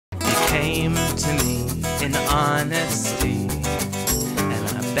came to me in honesty, and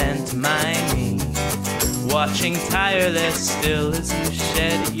I bent my knee, watching tireless still as you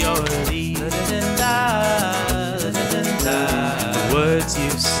shed your leave. The words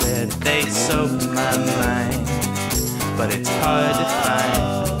you said, they soaked my mind, but it's hard to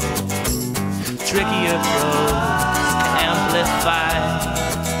find. Trickier prose to amplify.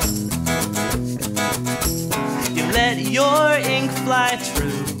 You let your ink fly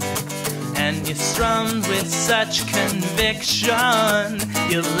true, and you strummed with such conviction.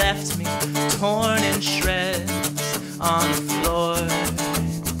 You left me torn in shreds on the floor,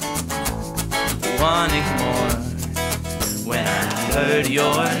 wanting more. When I heard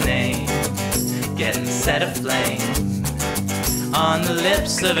your name getting set aflame on the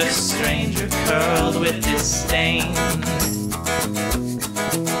lips of a stranger curled with disdain,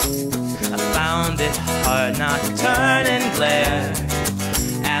 I found it hard not to turn and glare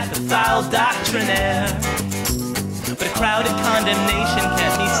at the foul doctrinaire, but a crowded condemnation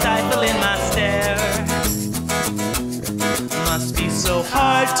kept me stifling my stare. Must be so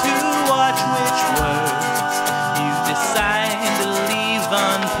hard to watch which words you decide to leave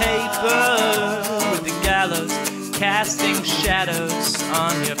on paper, with the gallows casting shadows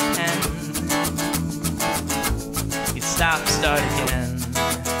on your pen. You stop, start again.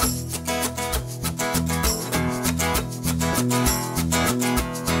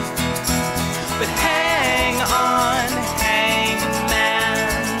 But hang on, Hangman,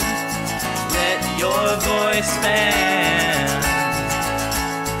 let your voice bend.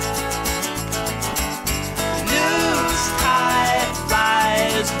 News tide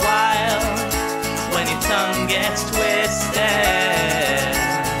flies wild when your tongue gets twisted.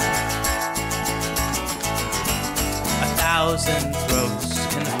 1,000 throats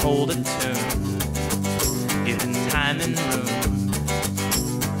can hold a tune, given time and room,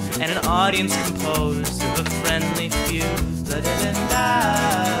 and an audience composed of a friendly few.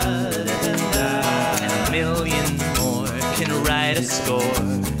 And a million more can write a score,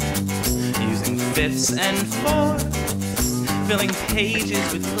 using fifths and fourths, filling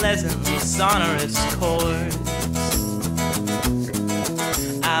pages with pleasantly sonorous chords.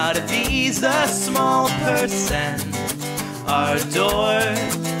 Out of these, a small percent are adored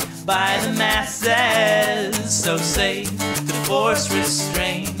by the masses, so safe to force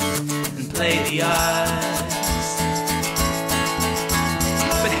restraint and play the odds.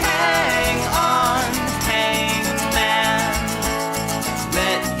 But hang on, Hangman,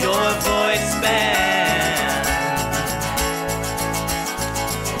 let your voice bend.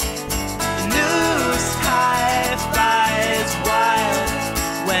 The news tide flies wild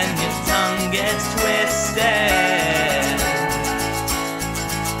when your tongue gets twisted.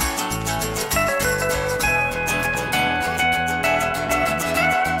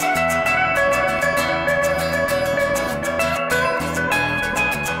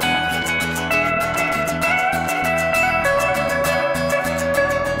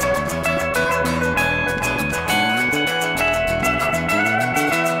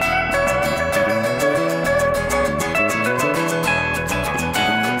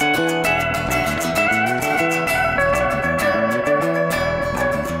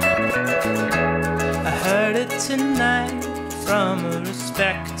 Tonight from a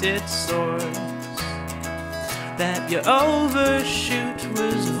respected source that your overshoot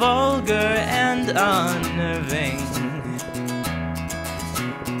was vulgar and unnerving.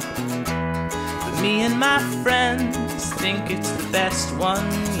 But me and my friends think it's the best one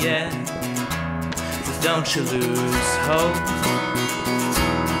yet, so don't you lose hope.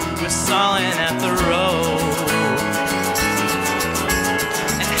 We're sawing at the rope.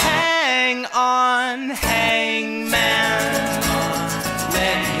 And hang on, Hangman,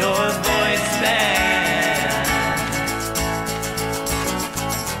 let your voice bend.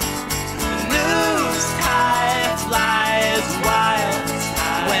 The news tide flies wild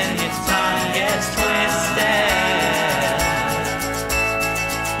when your tongue gets twisted.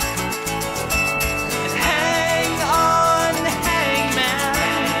 And hang on, Hangman,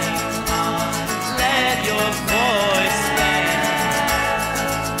 let your voice bend.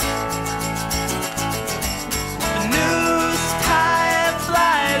 The news tide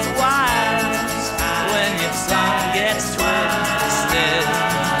flies wild when your tongue gets twisted.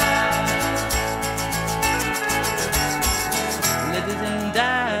 Let it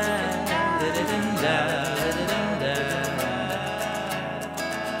die, let it die, let it die,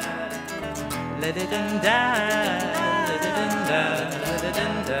 let it die,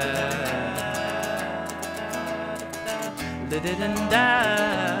 let it die,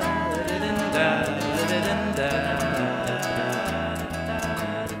 let it die, let it die.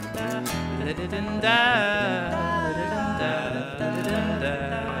 Let it die. da-da-da-da.